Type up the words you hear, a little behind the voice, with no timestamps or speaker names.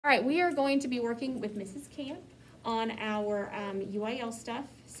All right, we are going to be working with Mrs. Camp on our UIL stuff.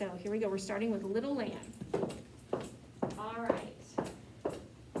 So here we go. We're starting with Little Lamb. All right.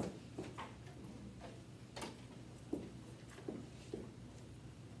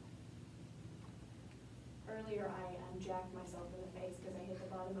 Earlier, I jacked myself in the face because I hit the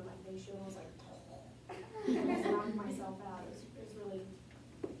bottom of my face shield. I was like, I knocked myself out. It was really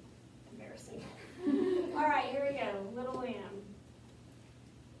embarrassing. All right, here we go. Little Lamb.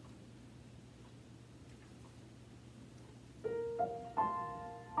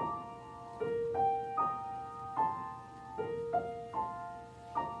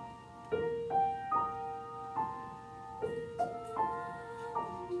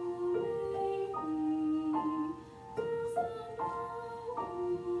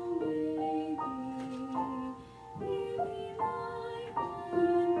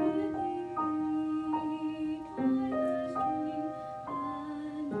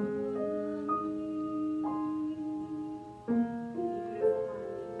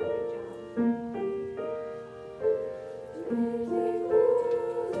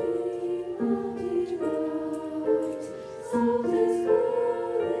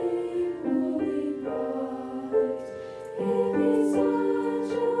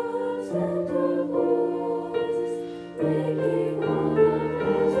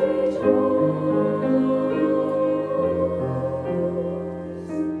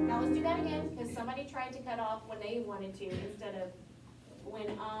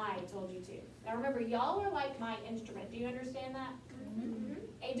 Now remember, y'all are like my instrument. Do you understand that? Mm-hmm.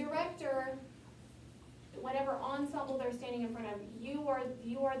 A director, whatever ensemble they're standing in front of, you are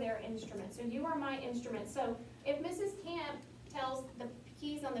their instrument. So you are my instrument. So if Mrs. Camp tells the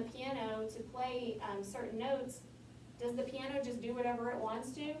keys on the piano to play certain notes, does the piano just do whatever it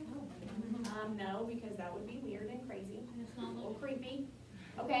wants to? No, because that would be weird and crazy. A little creepy.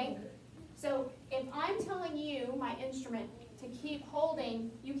 Okay? So if I'm telling you, my instrument, to keep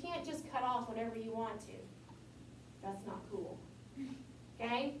holding, you can't just cut off whatever you want to. That's not cool.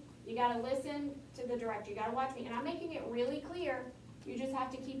 Okay? You got to listen to the director. You got to watch me. And I'm making it really clear. You just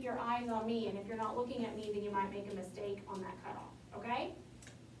have to keep your eyes on me. And if you're not looking at me, then you might make a mistake on that cutoff. Okay?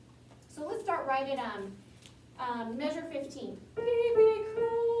 So let's start right at measure 15. Keep it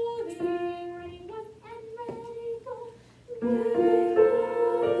clothing, ready, one, and ready, go.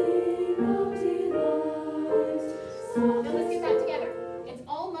 Now let's get that together. It's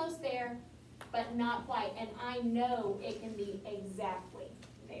almost there, but not quite. And I know it can be exactly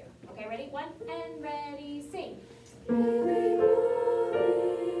there. Okay, ready? One, and ready, sing.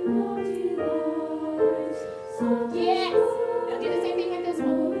 Yes! Now do the same thing with this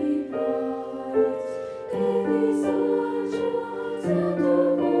one.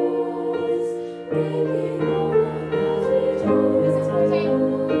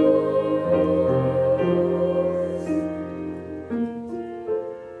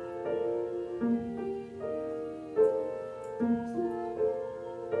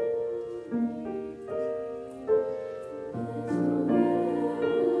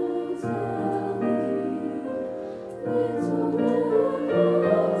 This is full time.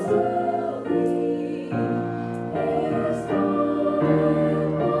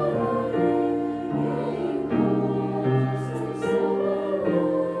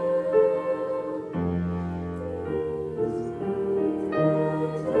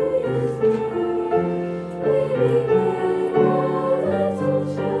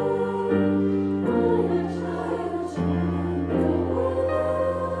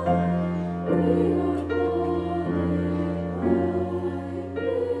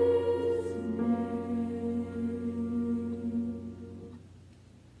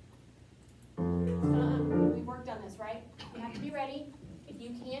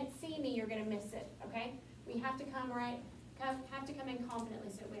 Have to come in confidently.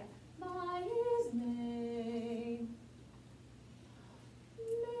 So we have by his name,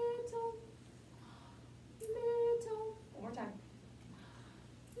 little. One more time.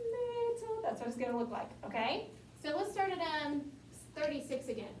 Little. That's what it's going to look like. Okay. So let's start at 36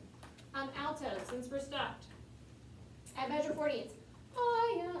 again. Alto, since we're stopped. At measure 40, it's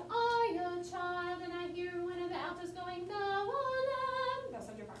I a child, and I hear one of the altos going, thou lamb. That's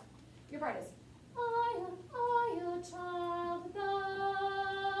not your part. Your part is I a child,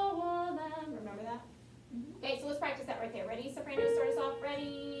 thou lamb. Remember that? Mm-hmm. Okay, so let's practice that right there. Ready? Soprano, start us off.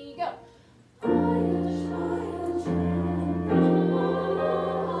 Ready, go. I a child,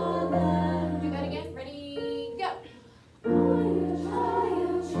 thou lamb. Do that again. Ready, go.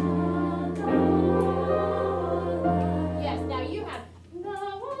 Yes, now you have the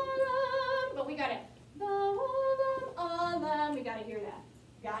lamb, but we got it. The lamb, we got to hear that.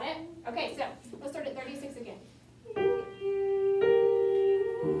 Got Got it? Okay, so let's start at 36 again.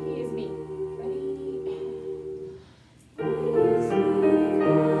 He is me. Ready?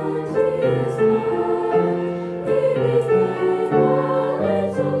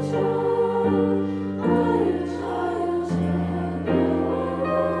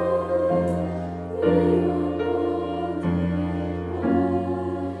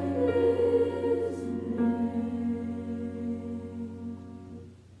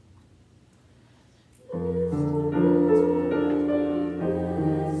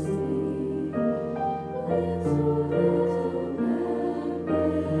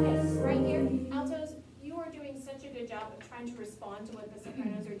 To respond to what the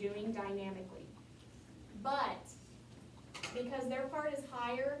sopranos are doing dynamically. But because their part is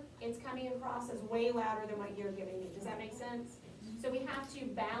higher, it's coming across as way louder than what you're giving me. Does that make sense? So we have to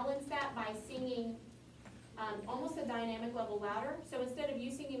balance that by singing almost a dynamic level louder. So instead of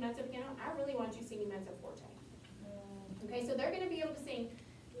you singing mezzo piano, I really want you singing mezzo forte. Okay, so they're going to be able to sing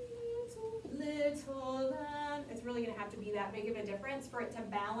little lamb. It's really going to have to be that big of a difference for it to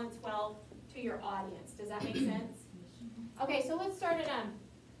balance well to your audience. Does that make sense? Okay, so let's start it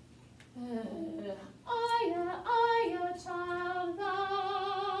child,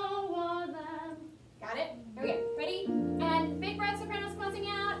 thou art lamb. Got it? Here we go. Ready? And big breath, sopranos closing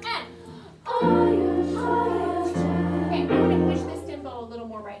out. And okay, I'm going to push this tempo a little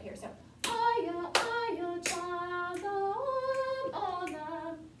more right here. So child, thou art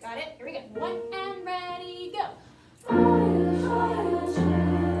lamb. Got it? Here we go. One and ready, go.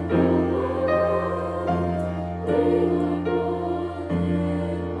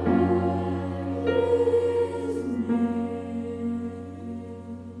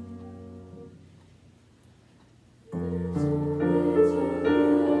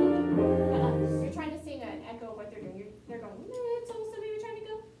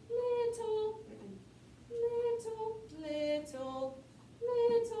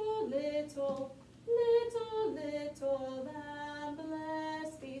 Little lamb, bless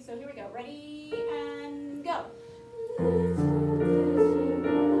thee. So here we go. Ready and go.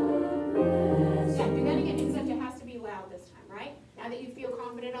 Yeah, do that again, except it has to be loud this time, right? Now that you feel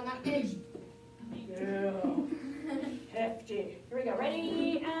confident on that pitch. Yeah. Hefty. Here we go.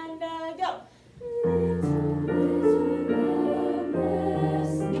 Ready and go.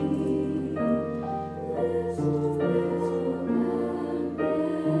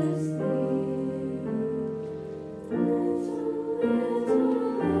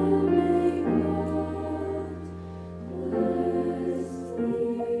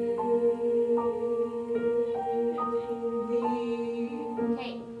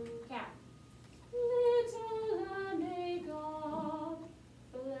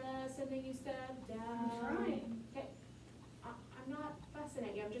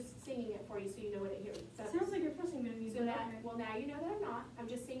 Well, now you know that I'm not. I'm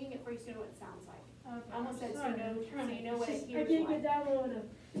just singing it for you so you know what it sounds like. Okay. I almost said so you know what it hears like.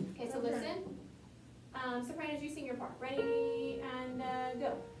 Okay, so listen. Sopranos, you sing your part. Ready and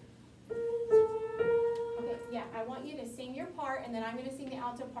go. Okay, yeah, I want you to sing your part, and then I'm going to sing the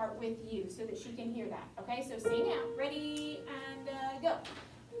alto part with you so that she can hear that. Okay, so sing out. Ready and go.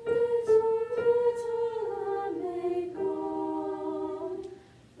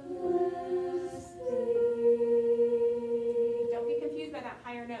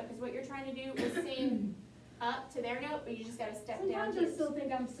 Because what you're trying to do is sing up to their note, but you just got to step down. Sometimes I still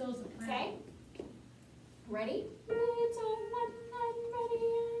think I'm still soprano. Okay? Ready? Little lamb, ready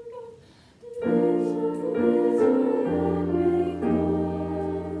and go.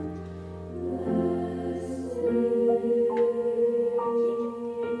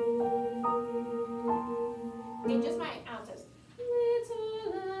 Okay, just my altos.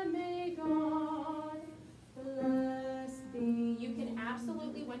 Little lamb, may God bless thee. You can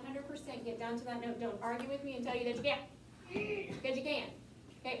absolutely 100% get down to that note. Don't argue with me and tell you that you can't. Because you can.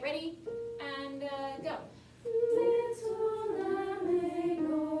 Okay, ready? And go. Little lamb, may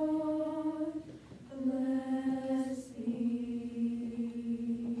God bless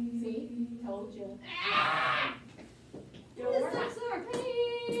thee. See? Told you. Do it one more time.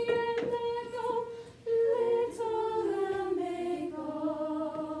 Ready? And go. Little lamb, may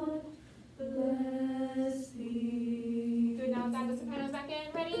God bless thee. Good, now it's on the sopranos back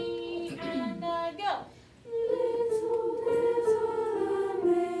in. Ready? And go. Little lamb,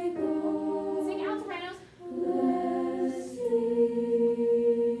 may God. Sing out, sopranos.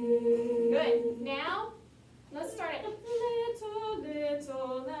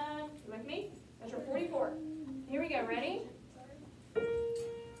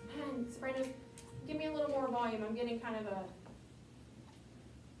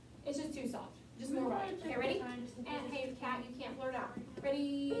 too soft. Just more right. Okay, ready? And hey, Cat, you can't blurt out.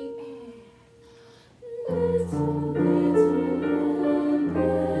 Ready?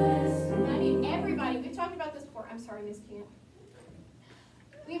 I need everybody. We've talked about this before. I'm sorry, Miss Camp.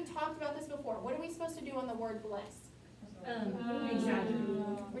 We've talked about this before. What are we supposed to do on the word bless? Exactly.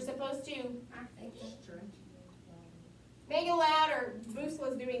 We're supposed to make it louder.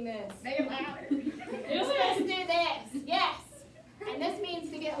 Boosela's doing this. Make it louder. You're supposed to do this. Yes. And this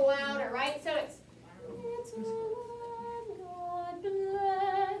means to get louder, right? So it's God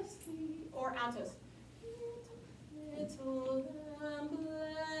bless thee. Or altos. Little Lamb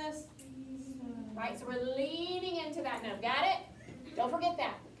bless thee. Right? So we're leaning into that note. Got it? Don't forget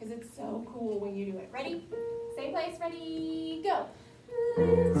that, because it's so cool when you do it. Ready? Same place, ready, go.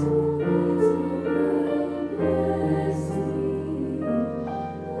 Little Lamb bless thee.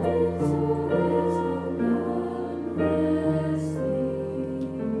 Little Lamb bless thee.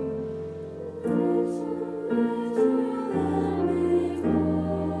 Little Lamb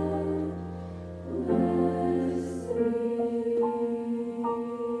bless thee.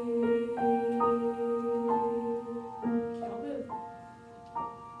 Don't move.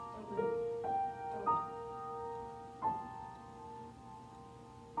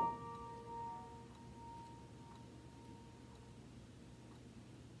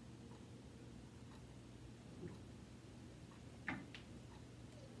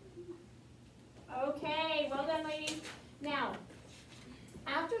 Okay, well done, ladies. Now,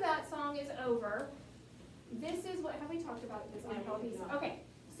 after that song is over, this is what, have we talked about this on a piece? Okay,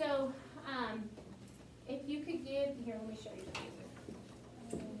 so, if you could give, here, let me show you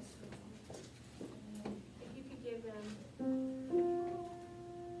the music. If you could give them,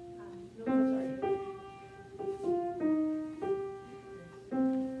 no, sorry.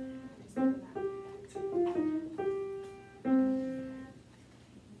 Just give them that.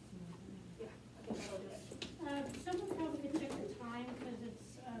 Yeah, okay, that'll do it. Someone probably could check the time because it's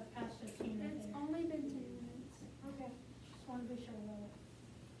past 15 minutes. It's only been 10 minutes. Okay. Just want to be sure about it.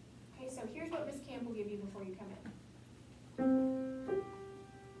 Okay, so here's what Miss Camp will give you before you come in.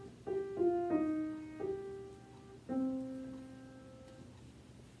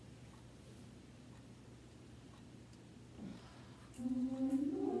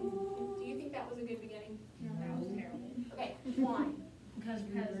 Do you think that was a good beginning? No, that was terrible. Okay, why? Because we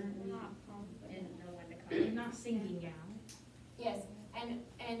didn't know when to come. We're not singing now. Yes,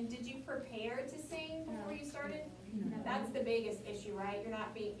 and did you prepare to sing before you started? No. That's the biggest issue, right? You're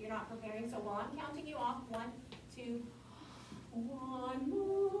not preparing. So while I'm counting you off, 1, 2, 1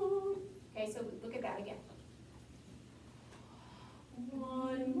 more. Okay, so look at that again.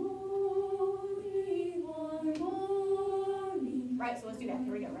 One morning. Right, so let's do that.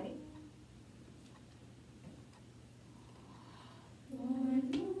 Here we go. Ready?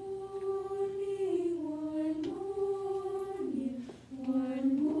 One morning, one morning, one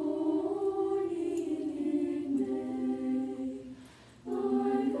morning in May.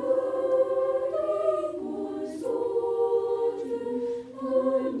 One morning was older,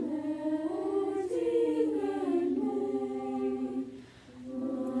 unending and May.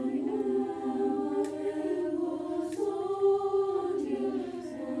 One hour was older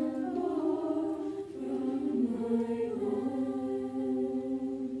and far from my home.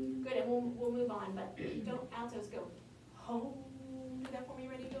 Good, and we'll move on, but don't altos go home. Do that for me.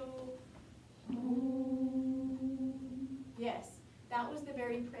 Ready? Go home. Yes, that was the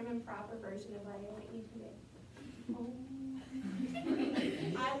very prim and proper version of I Only Need to Make. Home.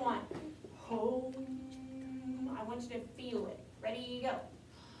 I want home. I want you to feel it. Ready? Go.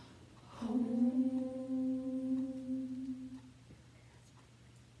 Home.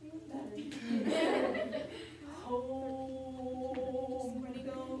 Better. Home. Ready?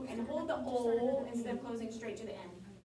 Go. And hold the O instead of closing straight to the end.